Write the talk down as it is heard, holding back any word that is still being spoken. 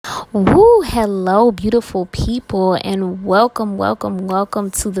Woo, hello, beautiful people, and welcome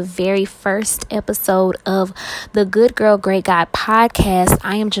to the very first episode of the Good Girl, Great Guy podcast.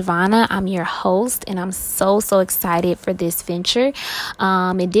 I am Giovanna. I'm your host, and I'm so excited for this venture.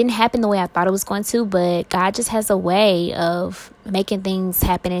 It didn't happen the way I thought it was going to, but God just has a way of making things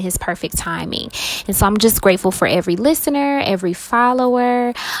happen in his perfect timing. And so I'm just grateful for every listener, every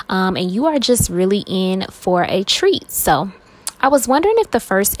follower, and you are just really in for a treat. So I was wondering if the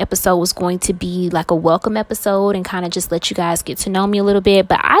first episode was going to be like a welcome episode and kind of just let you guys get to know me a little bit.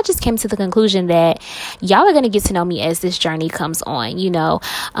 But I just came to the conclusion that y'all are going to get to know me as this journey comes on.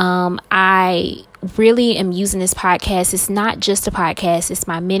 I really am using this podcast. It's not just a podcast. It's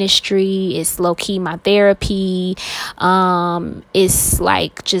my ministry. It's low key my therapy. It's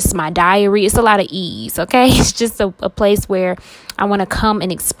like just my diary. It's a lot of ease. Okay. It's just a place where I want to come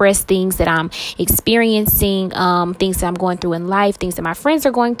and express things that I'm experiencing, things that I'm going through in life, things that my friends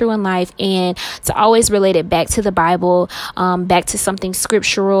are going through in life, and to always relate it back to the Bible, back to something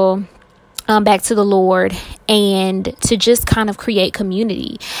scriptural, back to the Lord, and to just kind of create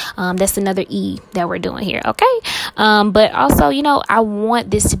community. That's another E that we're doing here. Okay. But also, I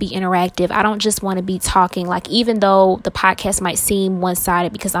want this to be interactive. I don't just want to be talking, like, even though the podcast might seem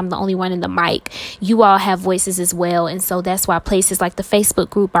one-sided because I'm the only one in the mic, you all have voices as well. And so that's why places like the Facebook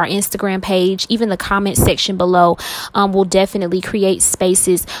group, our Instagram page, even the comment section below, will definitely create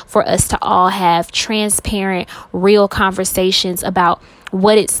spaces for us to all have transparent, real conversations about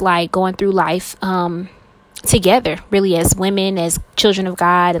what it's like going through life together, really, as women, as children of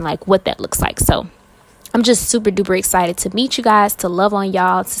God, and like what that looks like. So I'm just super duper excited to meet you guys, to love on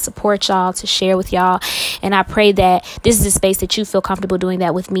y'all, to support y'all, to share with y'all. And I pray that this is a space that you feel comfortable doing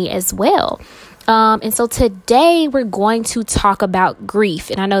that with me as well. And so today we're going to talk about grief.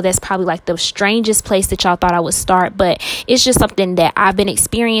 And I know that's probably like the strangest place that y'all thought I would start, but it's just something that I've been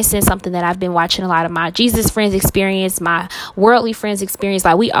experiencing, something that I've been watching a lot of my Jesus friends experience, my worldly friends experience.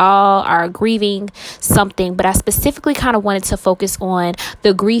 Like, we all are grieving something, but I specifically kind of wanted to focus on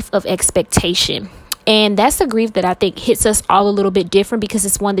the grief of expectation. And that's a grief that I think hits us all a little bit different because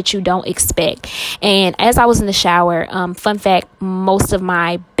it's one that you don't expect. And as I was in the shower, fun fact, most of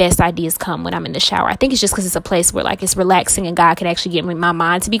my best ideas come when I'm in the shower. I think it's just because it's a place where like it's relaxing and God can actually get my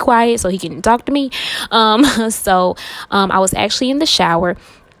mind to be quiet so he can talk to me. So I was actually in the shower,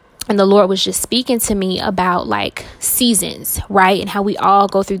 and the Lord was just speaking to me about like seasons, right? And how we all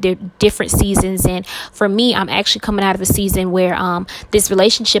go through their different seasons. And for me, I'm actually coming out of a season where this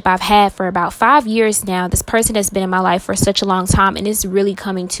relationship I've had for about 5 years now, this person has been in my life for such a long time, and it's really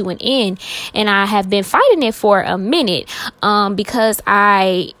coming to an end. And I have been fighting it for a minute because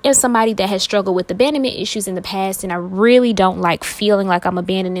I am somebody that has struggled with abandonment issues in the past, and I really don't like feeling like I'm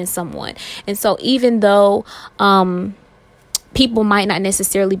abandoning someone. And so even though people might not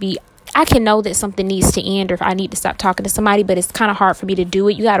necessarily be, I can know that something needs to end or if I need to stop talking to somebody, but it's kind of hard for me to do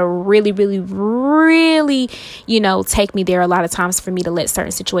it. You got to really, take me there a lot of times for me to let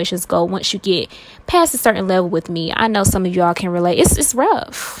certain situations go. Once you get past a certain level with me, I know some of y'all can relate. It's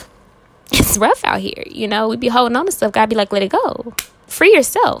rough. It's rough out here. We be holding on to stuff. God be like, let it go. Free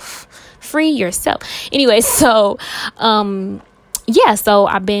yourself. Anyway, so, so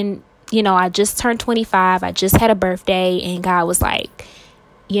I've been, I just turned 25. I just had a birthday, and God was like,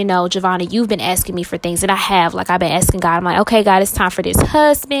 Giovanna, you've been asking me for things. And I have, I've been asking God. I'm like, okay, God, it's time for this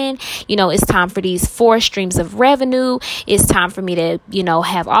husband. It's time for these 4 streams of revenue. It's time for me to,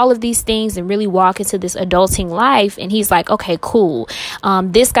 have all of these things and really walk into this adulting life. And he's like, okay, cool.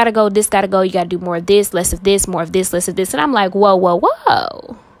 This got to go. You got to do more of this, less of this, more of this, less of this. And I'm like,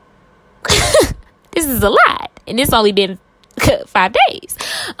 whoa. This is a lot. And it's only been 5 days.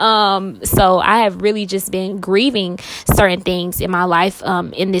 So I have really just been grieving certain things in my life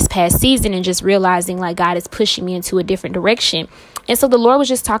in this past season, and just realizing like God is pushing me into a different direction. And so the Lord was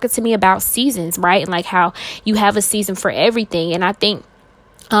just talking to me about seasons, right? And like how you have a season for everything. And I think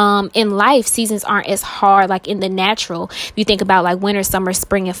in life, seasons aren't as hard like in the natural. If you think about like winter, summer,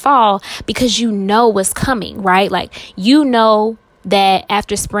 spring, and fall, because you know what's coming, right? Like, that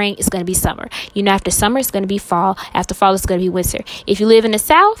after spring, it's going to be summer. After summer, it's going to be fall. After fall, it's going to be winter. If you live in the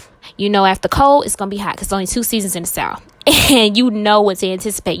South, after cold, it's going to be hot because there's only 2 seasons in the South. And what to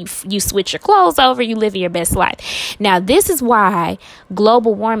anticipate. You switch your clothes over, you live your best life. Now, this is why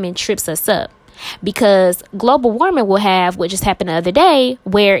global warming trips us up. Because global warming will have what just happened the other day,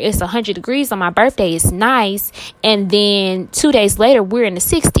 where it's 100 degrees on my birthday. It's nice. And then 2 days later, we're in the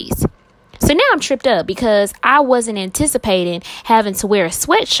 60s. So now I'm tripped up because I wasn't anticipating having to wear a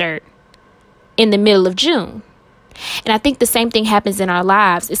sweatshirt in the middle of June. And I think the same thing happens in our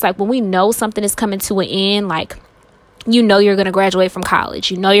lives. It's like when we know something is coming to an end, like you know you're going to graduate from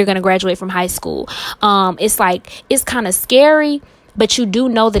college. You know you're going to graduate from high school. It's like, it's kind of scary, but you do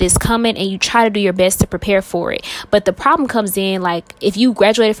know that it's coming and you try to do your best to prepare for it. But the problem comes in, like, if you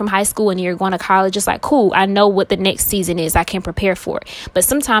graduated from high school and you're going to college, it's like, cool, I know what the next season is. I can prepare for it. But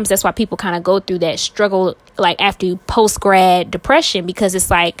sometimes that's why people kind of go through that struggle, like after post-grad depression, because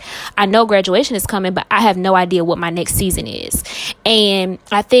it's like, I know graduation is coming, but I have no idea what my next season is. And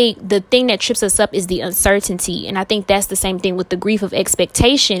I think the thing that trips us up is the uncertainty. And I think that's the same thing with the grief of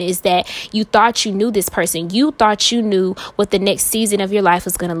expectation, is that you thought you knew this person. You thought you knew what the next season of your life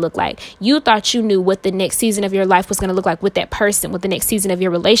was going to look like. You thought you knew what the next season of your life was going to look like with that person, what the next season of your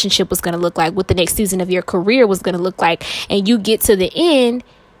relationship was going to look like, what the next season of your career was going to look like. And you get to the end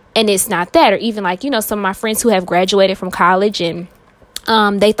and it's not that. Or even like, some of my friends who have graduated from college and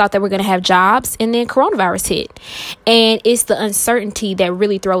they thought they were going to have jobs, and then coronavirus hit. And it's the uncertainty that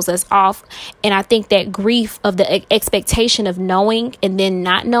really throws us off. And I think that grief of the expectation of knowing and then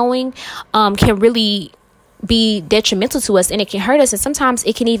not knowing can really be detrimental to us, and it can hurt us. And sometimes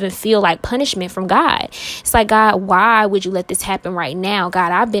it can even feel like punishment from God. It's like, God, why would you let this happen right now?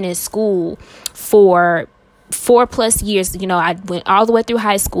 God, I've been in school for 4+ years. I went all the way through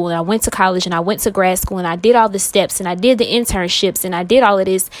high school, and I went to college, and I went to grad school, and I did all the steps, and I did the internships, and I did all of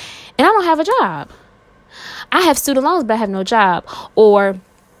this, and I don't have a job. I have student loans, but I have no job. Or,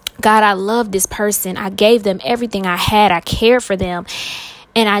 God, I love this person. I gave them everything I had. I cared for them.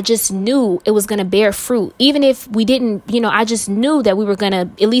 And I just knew it was going to bear fruit. Even if we didn't, I just knew that we were going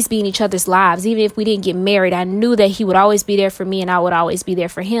to at least be in each other's lives. Even if we didn't get married, I knew that he would always be there for me and I would always be there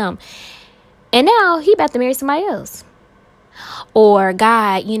for him. And now he about to marry somebody else. Or,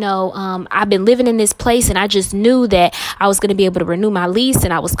 God, I've been living in this place and I just knew that I was going to be able to renew my lease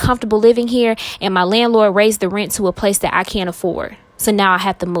and I was comfortable living here. And my landlord raised the rent to a place that I can't afford. So now I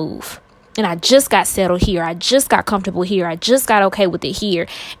have to move. And I just got settled here. I just got comfortable here. I just got okay with it here.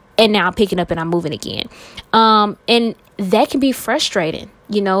 And now I'm picking up and I'm moving again. And that can be frustrating,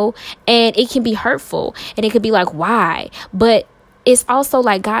 and it can be hurtful. And it could be like, why? But it's also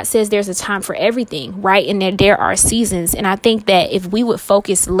like God says there's a time for everything, right? And there are seasons. And I think that if we would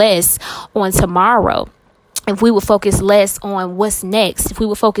focus less on tomorrow, if we would focus less on what's next, if we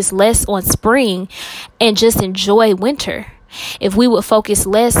would focus less on spring and just enjoy winter, if we would focus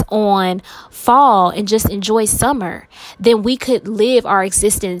less on fall and just enjoy summer, then we could live our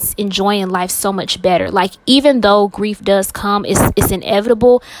existence enjoying life so much better. Like, even though grief does come, it's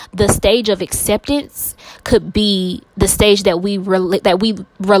inevitable. The stage of acceptance could be the stage that we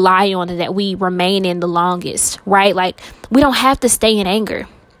rely on and that we remain in the longest, right? Like, we don't have to stay in anger.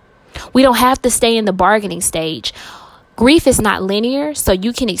 We don't have to stay in the bargaining stage. Grief is not linear, so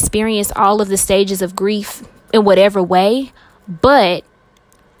you can experience all of the stages of grief in whatever way. But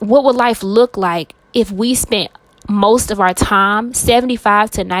what would life look like if we spent most of our time,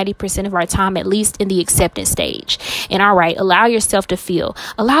 75 to 90% of our time, at least, in the acceptance stage? And all right, allow yourself to feel,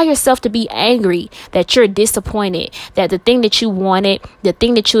 allow yourself to be angry that you're disappointed, that the thing that you wanted, the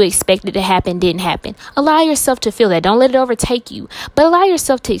thing that you expected to happen didn't happen. Allow yourself to feel that. Don't let it overtake you, but allow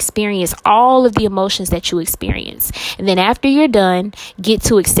yourself to experience all of the emotions that you experience. And then after you're done, get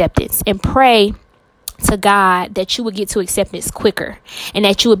to acceptance and pray to God that you would get to acceptance quicker and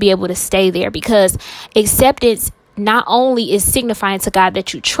that you would be able to stay there, because acceptance not only is signifying to God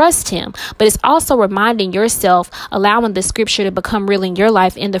that you trust him, but it's also reminding yourself, allowing the scripture to become real in your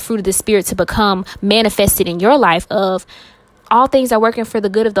life and the fruit of the spirit to become manifested in your life, of all things are working for the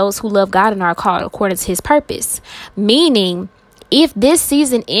good of those who love God and are called according to his purpose. Meaning, if this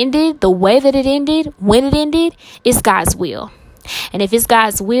season ended the way that it ended, when it ended, it's God's will. And if it's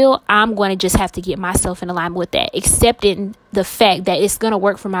God's will, I'm going to just have to get myself in alignment with that, accepting the fact that it's going to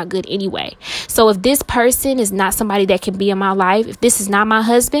work for my good anyway. So if this person is not somebody that can be in my life, if this is not my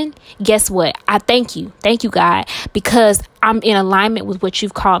husband, guess what? I thank you. Thank you, God, because I'm in alignment with what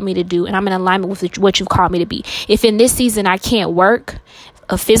you've called me to do. And I'm in alignment with what you've called me to be. If in this season I can't work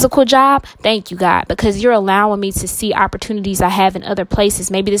a physical job, thank you, God, because you're allowing me to see opportunities I have in other places.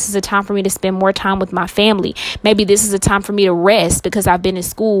 Maybe this is a time for me to spend more time with my family. Maybe this is a time for me to rest because I've been in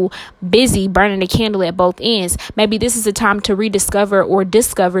school busy burning the candle at both ends. Maybe this is a time to rediscover or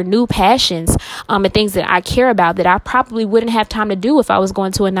discover new passions and things that I care about that I probably wouldn't have time to do if I was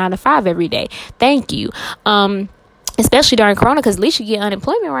going to a 9-to-5 every day. Thank you. Especially during Corona, because at least you get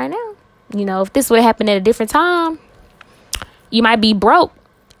unemployment right now. If this would have happened at a different time, you might be broke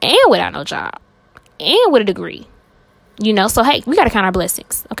and without no job and with a degree, so hey, we got to count our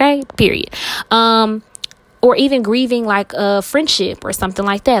blessings. Okay. Period. Or even grieving like a friendship or something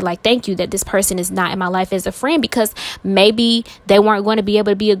like that. Like, thank you that this person is not in my life as a friend, because maybe they weren't going to be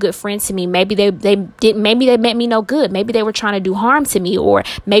able to be a good friend to me. Maybe they meant me no good. Maybe they were trying to do harm to me, or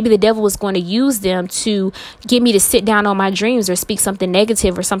maybe the devil was going to use them to get me to sit down on my dreams or speak something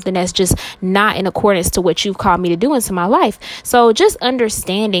negative or something that's just not in accordance to what you've called me to do into my life. So just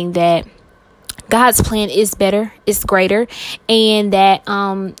understanding that God's plan is better, it's greater, and that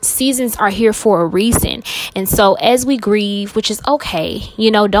seasons are here for a reason. And so as we grieve, which is okay,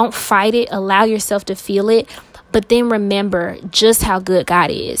 don't fight it, allow yourself to feel it. But then remember just how good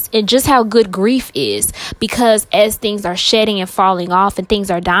God is and just how good grief is, because as things are shedding and falling off and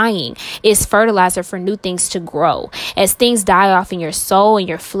things are dying, it's fertilizer for new things to grow. As things die off in your soul and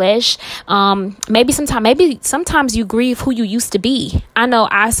your flesh, maybe sometimes you grieve who you used to be. I know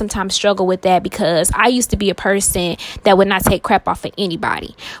I sometimes struggle with that, because I used to be a person that would not take crap off of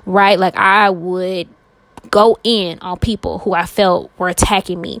anybody, right? Like, I would go in on people who I felt were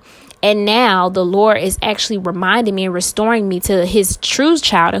attacking me. And now the Lord is actually reminding me and restoring me to his true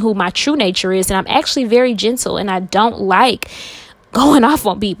child and who my true nature is. And I'm actually very gentle, and I don't like going off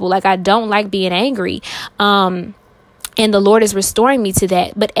on people. Like, I don't like being angry. And the Lord is restoring me to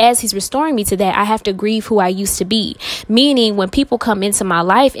that. But as he's restoring me to that, I have to grieve who I used to be. Meaning, when people come into my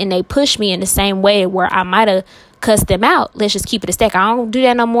life and they push me in the same way where I might have cuss them out. Let's just keep it a stack. I don't do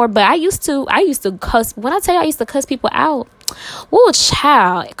that no more. But I used to cuss. When I tell you I used to cuss people out,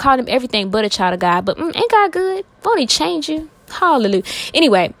 child, call them everything but a child of God. But ain't God good? Won't he change you? Hallelujah.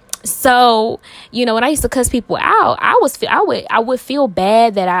 Anyway, so, when I used to cuss people out, I would feel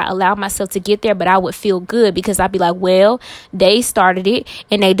bad that I allowed myself to get there, but I would feel good, because I'd be like, well, they started it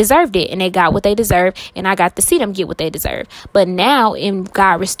and they deserved it and they got what they deserved, and I got to see them get what they deserve. But now, in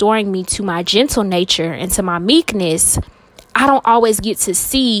God restoring me to my gentle nature and to my meekness, I don't always get to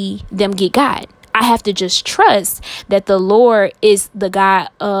see them get God. I have to just trust that the Lord is the God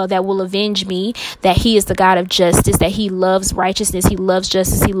that will avenge me, that he is the God of justice, that he loves righteousness, he loves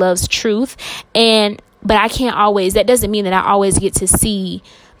justice, he loves truth. But I can't always, that doesn't mean that I always get to see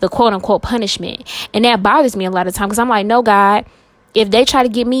the quote unquote punishment. And that bothers me a lot of times, because I'm like, no, God, if they try to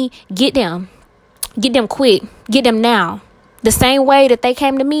get me, get them quick, get them now. The same way that they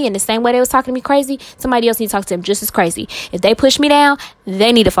came to me and the same way they was talking to me crazy, somebody else needs to talk to them just as crazy. If they push me down,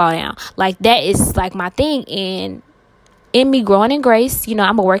 they need to fall down. Like, that is like my thing. And in me growing in grace,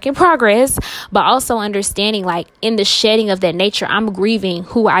 I'm a work in progress, but also understanding, like, in the shedding of that nature, I'm grieving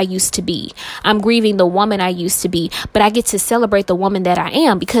who I used to be. I'm grieving the woman I used to be, but I get to celebrate the woman that I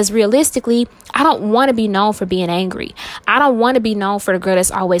am, because realistically, I don't want to be known for being angry. I don't want to be known for the girl that's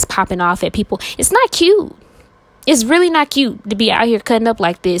always popping off at people. It's not cute. It's really not cute to be out here cutting up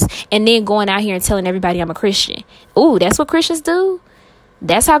like this and then going out here and telling everybody I'm a Christian. Ooh, that's what Christians do?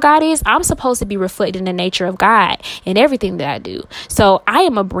 That's how God is? I'm supposed to be reflecting the nature of God in everything that I do. So I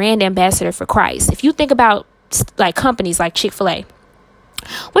am a brand ambassador for Christ. If you think about like companies like Chick-fil-A,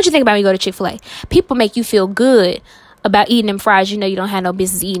 what you think about when you go to Chick-fil-A? People make you feel good about eating them fries you know you don't have no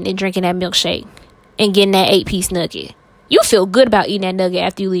business eating, and drinking that milkshake and getting that 8-piece nugget. You feel good about eating that nugget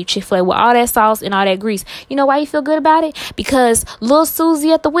after you leave Chick-fil-A with all that sauce and all that grease. You know why you feel good about it? Because little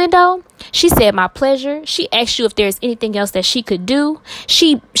Susie at the window, she said, my pleasure. She asked you if there's anything else that she could do.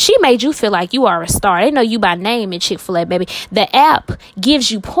 She made you feel like you are a star. They know you by name in Chick-fil-A, baby. The app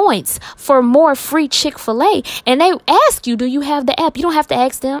gives you points for more free Chick-fil-A. And they ask you, do you have the app? You don't have to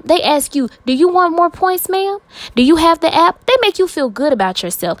ask them. They ask you, do you want more points, ma'am? Do you have the app? They make you feel good about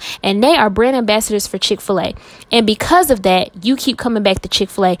yourself. And they are brand ambassadors for Chick-fil-A. And because of that, you keep coming back to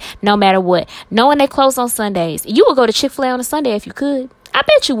Chick-fil-A no matter what. Knowing they close on Sundays. You would go to Chick-fil-A on a Sunday if you could. I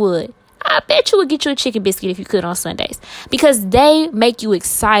bet you would. I bet you would get you a chicken biscuit if you could on Sundays, because they make you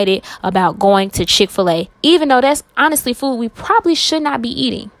excited about going to Chick-fil-A, even though that's honestly food we probably should not be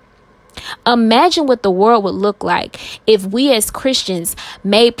eating. Imagine what the world would look like if we as Christians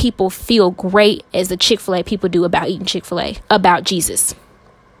made people feel great as the Chick-fil-A people do about eating Chick-fil-A, about Jesus.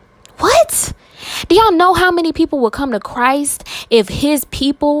 What? Do y'all know how many people would come to Christ if his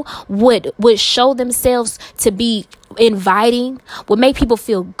people would show themselves to be inviting, would make people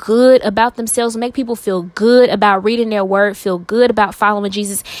feel good about themselves, make people feel good about reading their word, feel good about following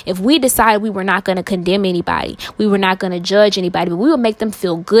Jesus? If we decided we were not going to condemn anybody, we were not going to judge anybody, but we would make them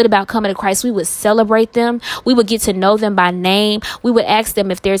feel good about coming to Christ. We would celebrate them. We would get to know them by name. We would ask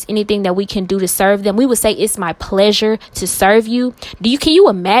them if there's anything that we can do to serve them. We would say, it's my pleasure to serve you. Can you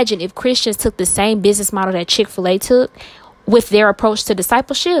imagine if Christians took the same business model that Chick-fil-A took with their approach to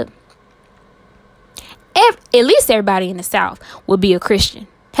discipleship? At least everybody in the South would be a Christian.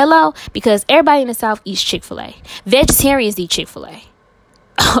 Hello? Because everybody in the South eats Chick-fil-A. Vegetarians eat Chick-fil-A.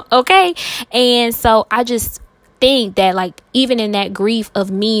 Okay. And so I just think that, like, even in that grief of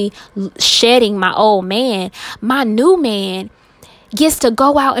me shedding my old man, my new man gets to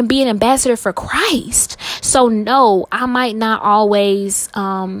go out and be an ambassador for Christ. So no, I might not always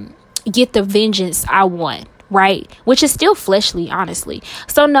get the vengeance I want, right? Which is still fleshly, honestly.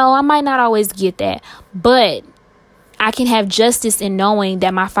 So no, I might not always get that, but I can have justice in knowing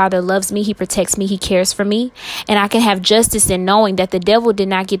that my Father loves me. He protects me. He cares for me. And I can have justice in knowing that the devil did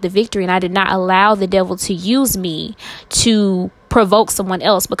not get the victory, and I did not allow the devil to use me to provoke someone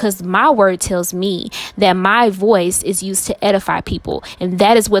else, because my word tells me that my voice is used to edify people. And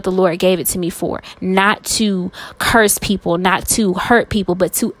that is what the Lord gave it to me for, not to curse people, not to hurt people,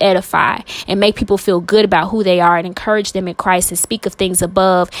 but to edify and make people feel good about who they are and encourage them in Christ and speak of things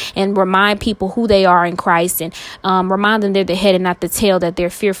above and remind people who they are in Christ and remind them they're the head and not the tail, that they're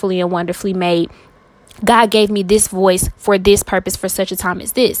fearfully and wonderfully made. God gave me this voice for this purpose, for such a time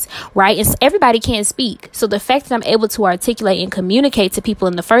as this, right? And everybody can't speak. So the fact that I'm able to articulate and communicate to people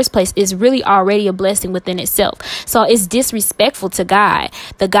in the first place is really already a blessing within itself. So it's disrespectful to God,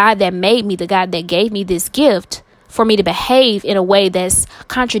 the God that made me, the God that gave me this gift, for me to behave in a way that's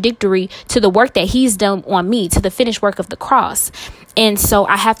contradictory to the work that he's done on me, to the finished work of the cross. And so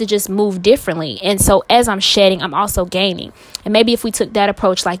I have to just move differently. And so as I'm shedding, I'm also gaining. And maybe if we took that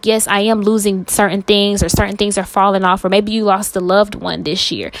approach, like, yes, I am losing certain things, or certain things are falling off, or maybe you lost a loved one this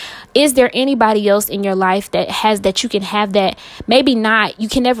year. Is there anybody else in your life that you can have that? Maybe not, you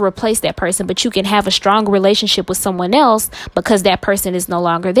can never replace that person, but you can have a stronger relationship with someone else because that person is no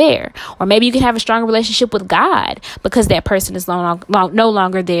longer there. Or maybe you can have a stronger relationship with God because that person is no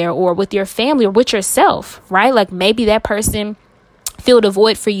longer there, or with your family, or with yourself, right? Like maybe that person filled a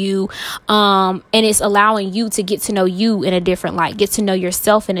void for you, and it's allowing you to get to know you in a different light, get to know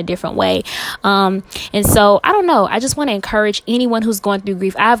yourself in a different way. And so I don't know, I just want to encourage anyone who's going through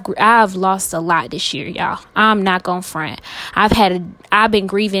grief. I've lost a lot this year, y'all. I'm not gonna front. I've been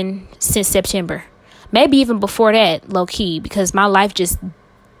grieving since September, maybe even before that, low key, because my life just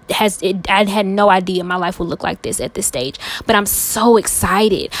I had no idea my life would look like this at this stage. But I'm so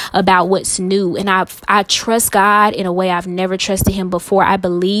excited about what's new. And I trust God in a way I've never trusted him before. I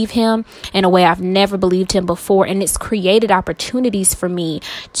believe him in a way I've never believed him before. And it's created opportunities for me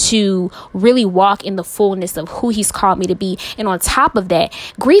to really walk in the fullness of who he's called me to be. And on top of that,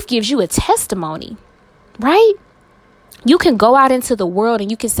 grief gives you a testimony, right? You can go out into the world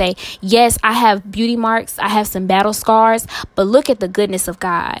and you can say, yes, I have beauty marks, I have some battle scars, but look at the goodness of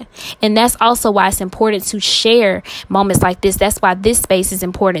God. And that's also why it's important to share moments like this. That's why this space is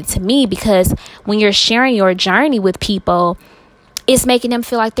important to me, because when you're sharing your journey with people, it's making them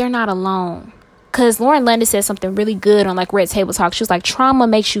feel like they're not alone. Because Lauren London said something really good on like Red Table Talk. She was like, trauma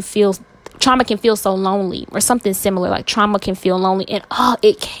can feel so lonely, or something similar. Like trauma can feel lonely, and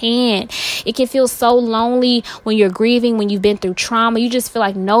it can feel so lonely when you're grieving, when you've been through trauma. You just feel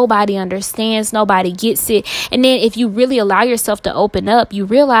like nobody understands, nobody gets it. And then if you really allow yourself to open up, you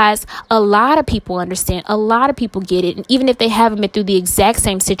realize a lot of people understand, a lot of people get it. And even if they haven't been through the exact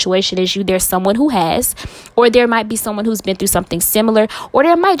same situation as you, there's someone who has, or there might be someone who's been through something similar, or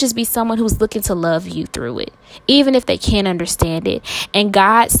there might just be someone who's looking to love you through it, even if they can't understand it. And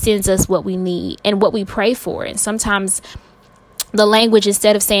God sends us what we need and what we pray for. And sometimes the language,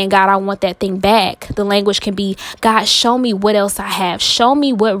 instead of saying, God, I want that thing back, the language can be, God, show me what else I have. Show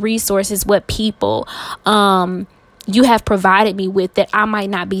me what resources, what people you have provided me with that I might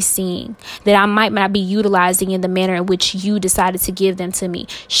not be seeing, that I might not be utilizing in the manner in which you decided to give them to me.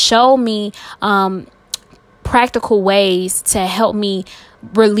 Show me practical ways to help me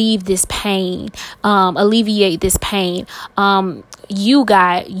relieve this pain, alleviate this pain. You,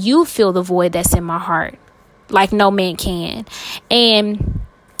 God, you fill the void that's in my heart like no man can. And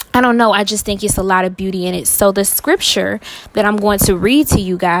I don't know, I just think it's a lot of beauty in it. So the scripture that I'm going to read to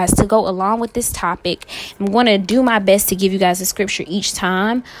you guys to go along with this topic, I'm going to do my best to give you guys a scripture each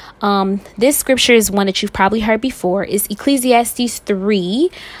time. This scripture is one that you've probably heard before. It's Ecclesiastes 3.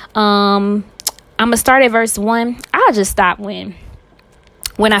 I'm going to start at verse 1. I'll just stop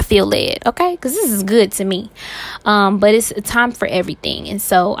when I feel led, okay? Because this is good to me. But it's a time for everything. And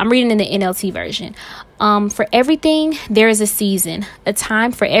so I'm reading in the NLT version. For everything, there is a season, a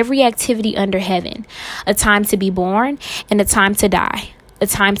time for every activity under heaven, a time to be born and a time to die, a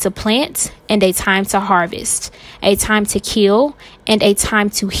time to plant and a time to harvest, a time to kill and a time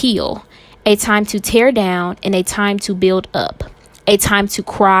to heal, a time to tear down and a time to build up, a time to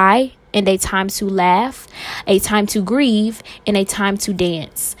cry and a time to laugh, a time to grieve and a time to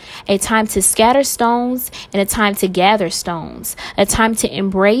dance, a time to scatter stones and a time to gather stones, a time to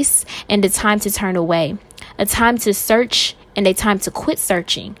embrace and a time to turn away, a time to search and a time to quit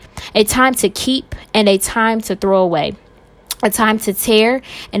searching, a time to keep and a time to throw away, a time to tear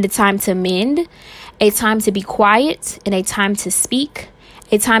and a time to mend, a time to be quiet and a time to speak,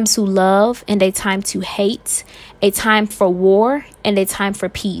 a time to love and a time to hate, a time for war and a time for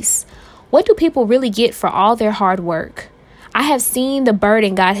peace. What do people really get for all their hard work? I have seen the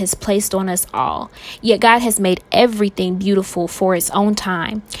burden God has placed on us all, yet God has made everything beautiful for its own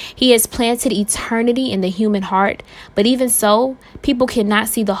time. He has planted eternity in the human heart, but even so, people cannot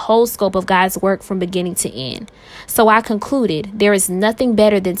see the whole scope of God's work from beginning to end. So I concluded there is nothing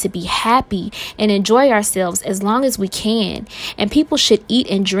better than to be happy and enjoy ourselves as long as we can, and people should eat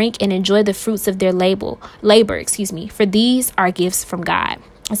and drink and enjoy the fruits of their labor, for these are gifts from God.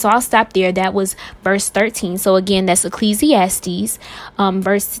 So I'll stop there. That was verse 13. So again, that's Ecclesiastes,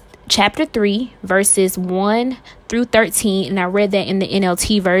 chapter 3, verses 1 through 13. And I read that in the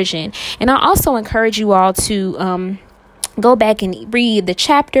NLT version. And I also encourage you all to go back and read the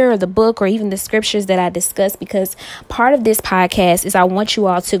chapter or the book or even the scriptures that I discussed, because part of this podcast is I want you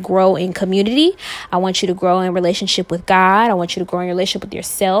all to grow in community. I want you to grow in relationship with God. I want you to grow in relationship with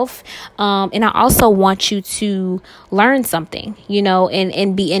yourself. And I also want you to learn something,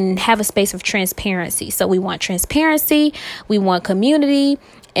 and have a space of transparency. So we want transparency, we want community,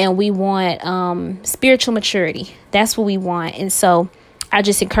 and we want spiritual maturity. That's what we want. And so I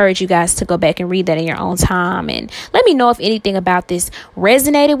just encourage you guys to go back and read that in your own time, and let me know if anything about this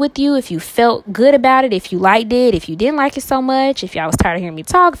resonated with you, if you felt good about it, if you liked it, if you didn't like it so much, if y'all was tired of hearing me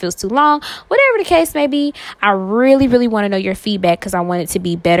talk, if it was too long, whatever the case may be. I really, really want to know your feedback, because I want it to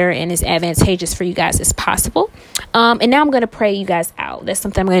be better and as advantageous for you guys as possible. And now I'm going to pray you guys out. That's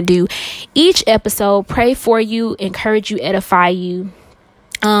something I'm going to do each episode. Pray for you, encourage you, edify you.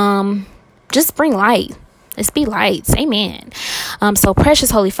 Just bring light. Let's be lights. Amen. So precious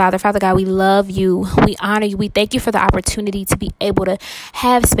Holy Father, Father God, we love you. We honor you. We thank you for the opportunity to be able to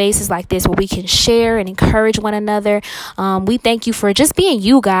have spaces like this where we can share and encourage one another. We thank you for just being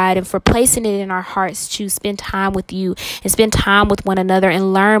you, God, and for placing it in our hearts to spend time with you and spend time with one another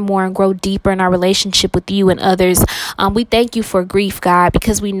and learn more and grow deeper in our relationship with you and others. We thank you for grief, God,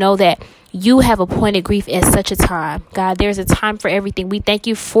 because we know that you have appointed grief at such a time. God, there's a time for everything. We thank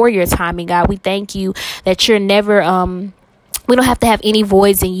you for your timing, God. We thank you that you're never, we don't have to have any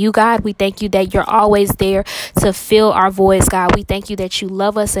voids in you, God. We thank you that you're always there to fill our voids, God. We thank you that you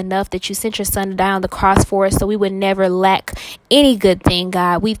love us enough that you sent your son to die on the cross for us so we would never lack any good thing,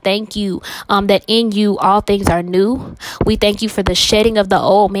 God. We thank you that in you all things are new. We thank you for the shedding of the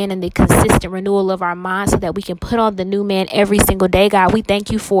old man and the consistent renewal of our minds so that we can put on the new man every single day, God. We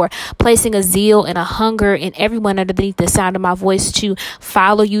thank you for placing a zeal and a hunger in everyone underneath the sound of my voice to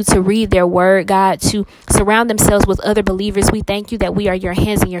follow you, to read their word, God, to surround themselves with other believers. We thank you that we are your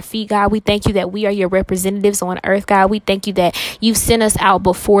hands and your feet, God. We thank you that we are your representatives on earth, God. We thank you that you've sent us out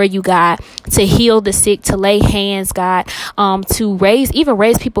before you, God, to heal the sick, to lay hands, God, to raise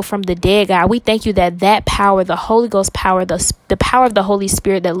people from the dead, God. We thank you that power, the Holy Ghost power, the power of the Holy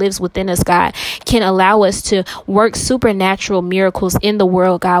Spirit that lives within us, God, can allow us to work supernatural miracles in the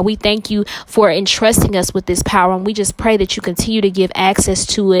world, God. We thank you for entrusting us with this power, and we just pray that you continue to give access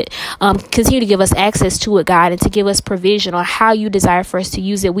to it, continue to give us access to it, God, and to give us provision on how you desire for us to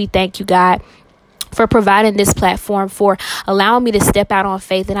use it. We thank you, God, for providing this platform, for allowing me to step out on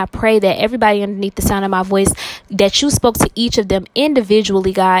faith. And I pray that everybody underneath the sound of my voice, that you spoke to each of them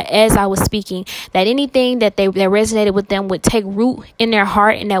individually, God, as I was speaking, that anything that resonated with them would take root in their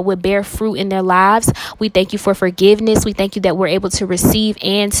heart and that would bear fruit in their lives. We thank you for forgiveness. We thank you that we're able to receive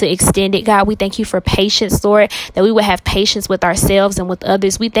and to extend it, God. We thank you for patience, Lord, that we would have patience with ourselves and with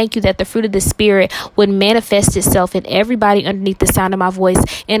others. We thank you that the fruit of the Spirit would manifest itself in everybody underneath the sound of my voice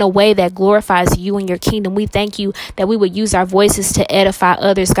in a way that glorifies you in your kingdom. We thank you that we would use our voices to edify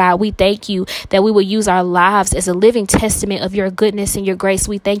others, God. We thank you that we would use our lives as a living testament of your goodness and your grace.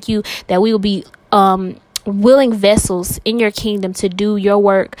 We thank you that we will be willing vessels in your kingdom to do your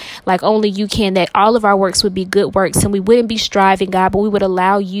work like only you can, that all of our works would be good works and we wouldn't be striving, God, but we would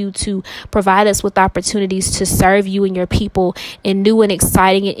allow you to provide us with opportunities to serve you and your people in new and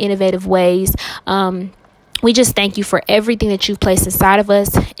exciting and innovative ways. We just thank you for everything that you've placed inside of us,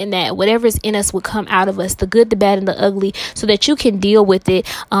 and that whatever is in us will come out of us, the good, the bad, and the ugly, so that you can deal with it,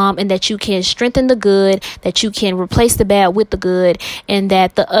 and that you can strengthen the good, that you can replace the bad with the good, and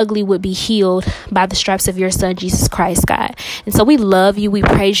that the ugly would be healed by the stripes of your son, Jesus Christ, God. And so we love you. We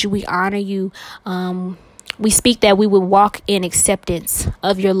praise you. We honor you. We speak that we would walk in acceptance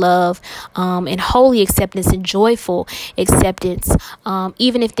of your love, and holy acceptance and joyful acceptance,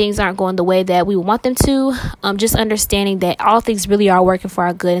 even if things aren't going the way that we want them to. Just understanding that all things really are working for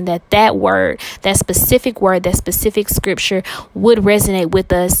our good, and that word, that specific scripture would resonate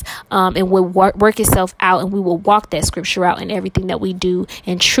with us, and would work itself out, and we will walk that scripture out in everything that we do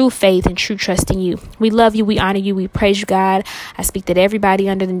in true faith and true trust in you. We love you. We honor you. We praise you, God. I speak that everybody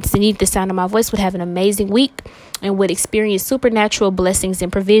underneath the sound of my voice would have an amazing week and would experience supernatural blessings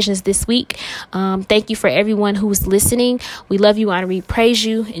and provisions this week. Thank you for everyone who's listening. We love you, honor you, praise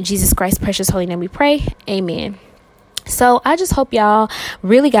you. In Jesus Christ's precious holy name we pray. Amen. So I just hope y'all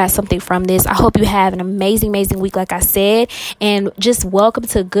really got something from this. I hope you have an amazing week, like I said, and just welcome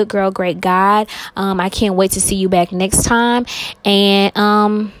to Good Girl, Great God. I can't wait to see you back next time.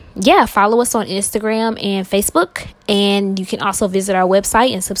 And, follow us on Instagram and Facebook, and you can also visit our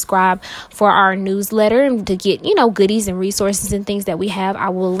website and subscribe for our newsletter to get, goodies and resources and things that we have. I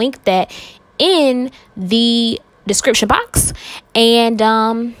will link that in the description box. And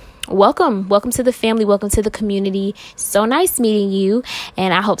welcome to the family. Welcome to the community. So nice meeting you,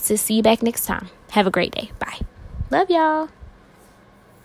 and I hope to see you back next time. Have a great day. Bye. Love y'all.